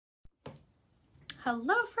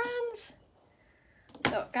Hello friends!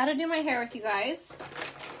 So gotta do my hair with you guys,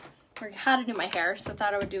 or how to do my hair, so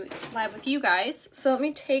thought I would do it live with you guys. So let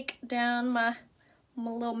me take down my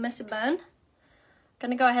little messy bun.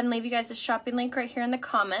 Gonna go ahead and leave you guys a shopping link right here in the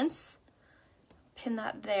comments. Pin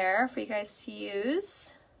that there for you guys to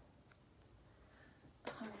use.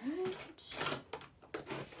 Alright.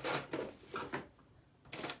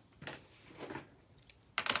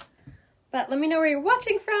 But let me know where you're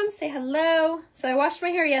watching from. Say hello. So I washed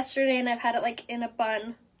my hair yesterday and I've had it like in a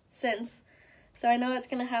bun since. So I know it's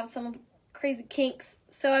going to have some crazy kinks.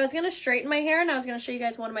 So I was going to straighten my hair and I was going to show you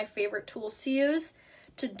guys one of my favorite tools to use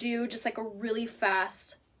to do just like a really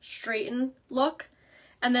fast straighten look.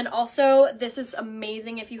 And then also this is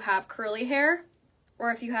amazing if you have curly hair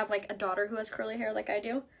or if you have like a daughter who has curly hair like I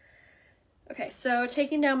do. Okay, so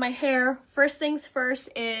taking down my hair, first things first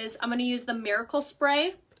is I'm going to use the Miracle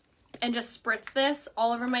Spray and just spritz this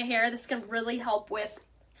all over my hair. This can really help with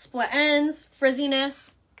split ends,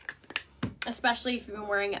 frizziness, especially if you've been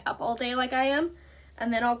wearing it up all day like I am.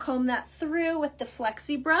 And then I'll comb that through with the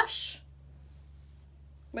Flexi brush,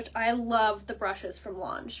 which I love the brushes from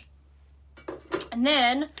Lange. And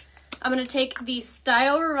then I'm going to take the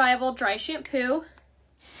Style Revival Dry Shampoo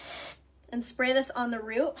and spray this on the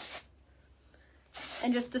root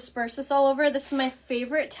and just disperse this all over. This is my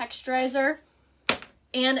favorite texturizer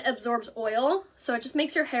and absorbs oil, so it just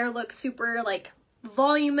makes your hair look super like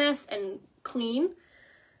voluminous and clean,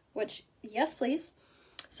 which yes please.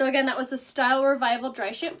 So again, that was the Style Revival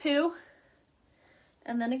Dry Shampoo,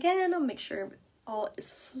 and then again I'll make sure all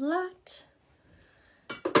is flat.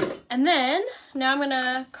 And then now I'm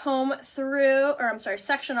gonna comb through, or I'm sorry,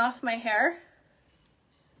 section off my hair.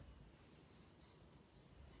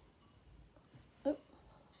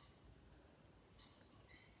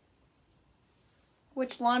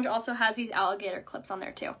 Which Lange also has these alligator clips on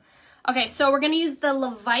there too. Okay, so we're going to use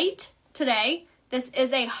the Vite today. This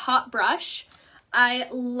is a hot brush. I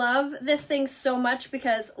love this thing so much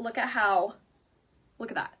because look at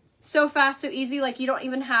that. So fast, so easy, like you don't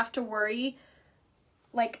even have to worry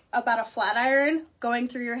like about a flat iron going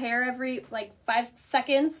through your hair every like 5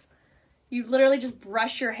 seconds. You literally just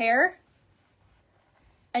brush your hair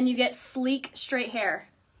and you get sleek, straight hair.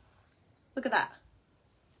 Look at that.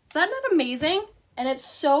 Is that not amazing? And it's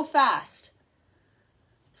so fast.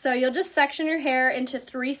 So you'll just section your hair into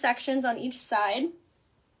 3 sections on each side.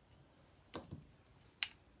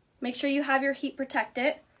 Make sure you have your heat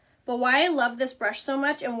protected. But why I love this brush so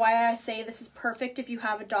much and why I say this is perfect if you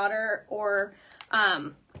have a daughter or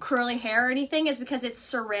curly hair or anything is because it's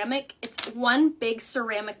ceramic. It's one big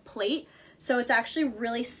ceramic plate. So it's actually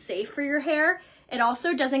really safe for your hair. It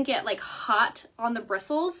also doesn't get like hot on the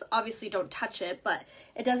bristles. Obviously don't touch it, but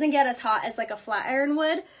it doesn't get as hot as like a flat iron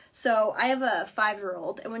would. So I have a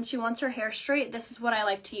 5-year-old and when she wants her hair straight, this is what I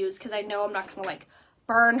like to use because I know I'm not gonna like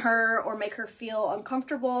burn her or make her feel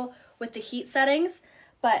uncomfortable with the heat settings.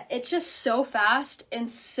 But it's just so fast and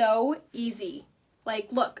so easy. Like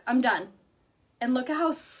look, I'm done. And look at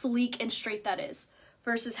how sleek and straight that is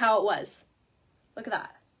versus how it was. Look at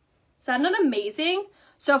that. Is that not amazing?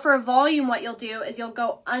 So for volume, what you'll do is you'll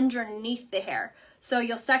go underneath the hair. So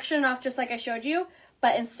you'll section it off just like I showed you,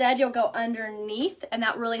 but instead you'll go underneath and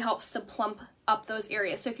that really helps to plump up those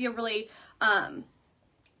areas. So if you have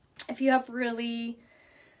really,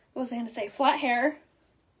 what was I gonna say, flat hair,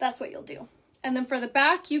 that's what you'll do. And then for the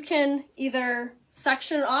back, you can either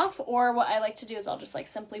section it off or what I like to do is I'll just like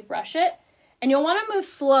simply brush it. And you'll wanna move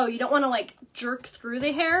slow. You don't wanna like jerk through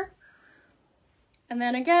the hair. And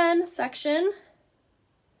then again, section.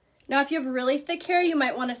 Now, if you have really thick hair, you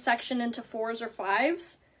might want to section into 4s or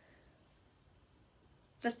 5s.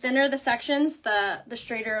 The thinner the sections, the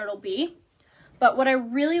straighter it'll be. But what I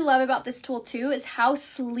really love about this tool too is how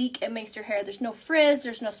sleek it makes your hair. There's no frizz,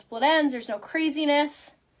 there's no split ends, there's no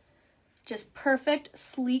craziness. Just perfect,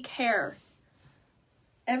 sleek hair.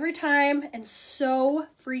 Every time and so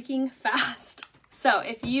freaking fast. So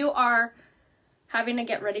if you are having to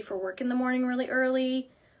get ready for work in the morning really early,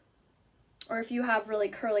 or if you have really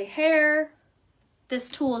curly hair, this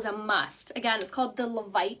tool is a must. Again, it's called the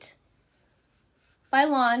Vite by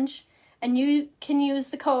Lange, and you can use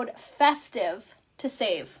the code FESTIVE to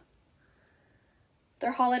save.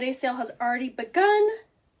 Their holiday sale has already begun,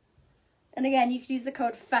 and again, you can use the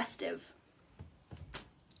code FESTIVE.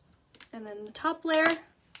 And then the top layer.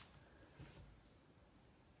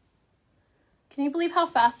 Can you believe how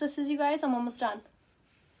fast this is, you guys? I'm almost done.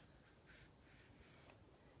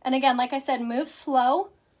 And again, like I said, move slow,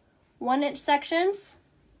 1-inch sections.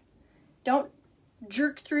 Don't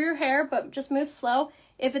jerk through your hair, but just move slow.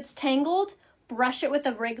 If it's tangled, brush it with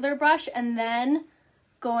a regular brush and then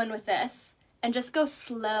go in with this. and just go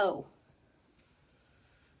slow.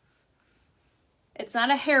 It's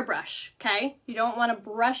not a hairbrush, okay? You don't want to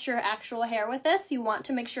brush your actual hair with this. You want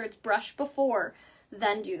to make sure it's brushed before,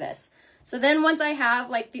 then do this. So then once I have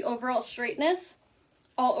like the overall straightness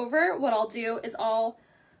all over, what I'll do is I'll,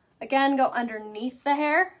 again, go underneath the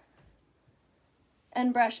hair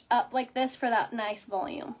and brush up like this for that nice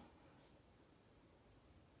volume.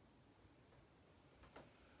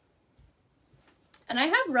 And I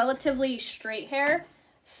have relatively straight hair,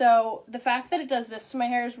 so the fact that it does this to my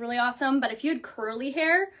hair is really awesome. But if you had curly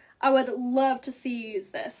hair, I would love to see you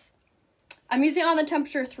use this. I'm using it on the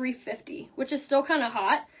temperature 350, which is still kind of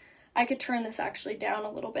hot. I could turn this actually down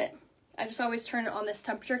a little bit. I just always turn it on this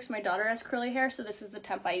temperature because my daughter has curly hair, so this is the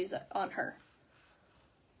temp I use it on her.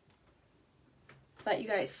 But you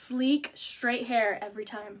guys, sleek, straight hair every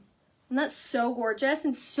time. And that's so gorgeous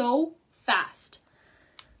and so fast.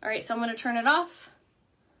 All right, so I'm going to turn it off.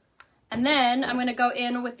 And then I'm going to go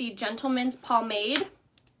in with the Gentleman's Pomade,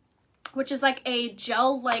 which is like a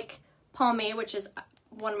gel-like pomade, which is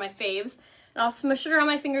one of my faves. And I'll smush it around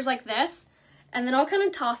my fingers like this. And then I'll kind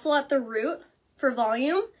of tousle at the root for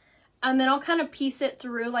volume. And then I'll kind of piece it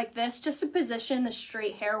through like this just to position the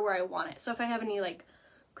straight hair where I want it. So if I have any like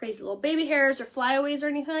crazy little baby hairs or flyaways or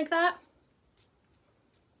anything like that.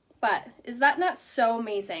 But is that not so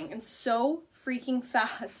amazing and so freaking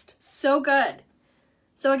fast? So good.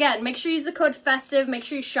 So again, make sure you use the code FESTIVE. Make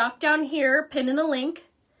sure you shop down here, pin in the link.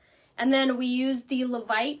 And then we use the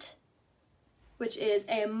vite, which is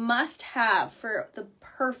a must-have for the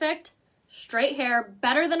perfect straight hair,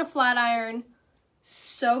 better than a flat iron.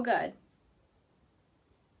 So good.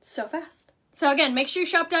 So fast. So again, make sure you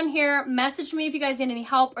shop down here. Message me if you guys need any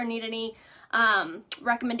help or need any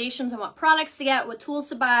recommendations on what products to get, what tools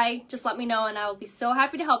to buy. Just let me know and I will be so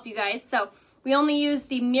happy to help you guys. So we only use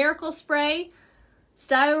the Miracle Spray,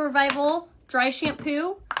 Style Revival Dry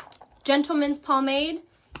Shampoo, Gentleman's Pomade,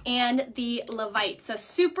 and the vite. So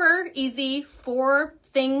super easy, 4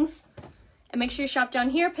 things. And make sure you shop down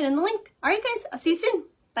here, pin in the link. All right, guys, I'll see you soon.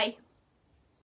 Bye.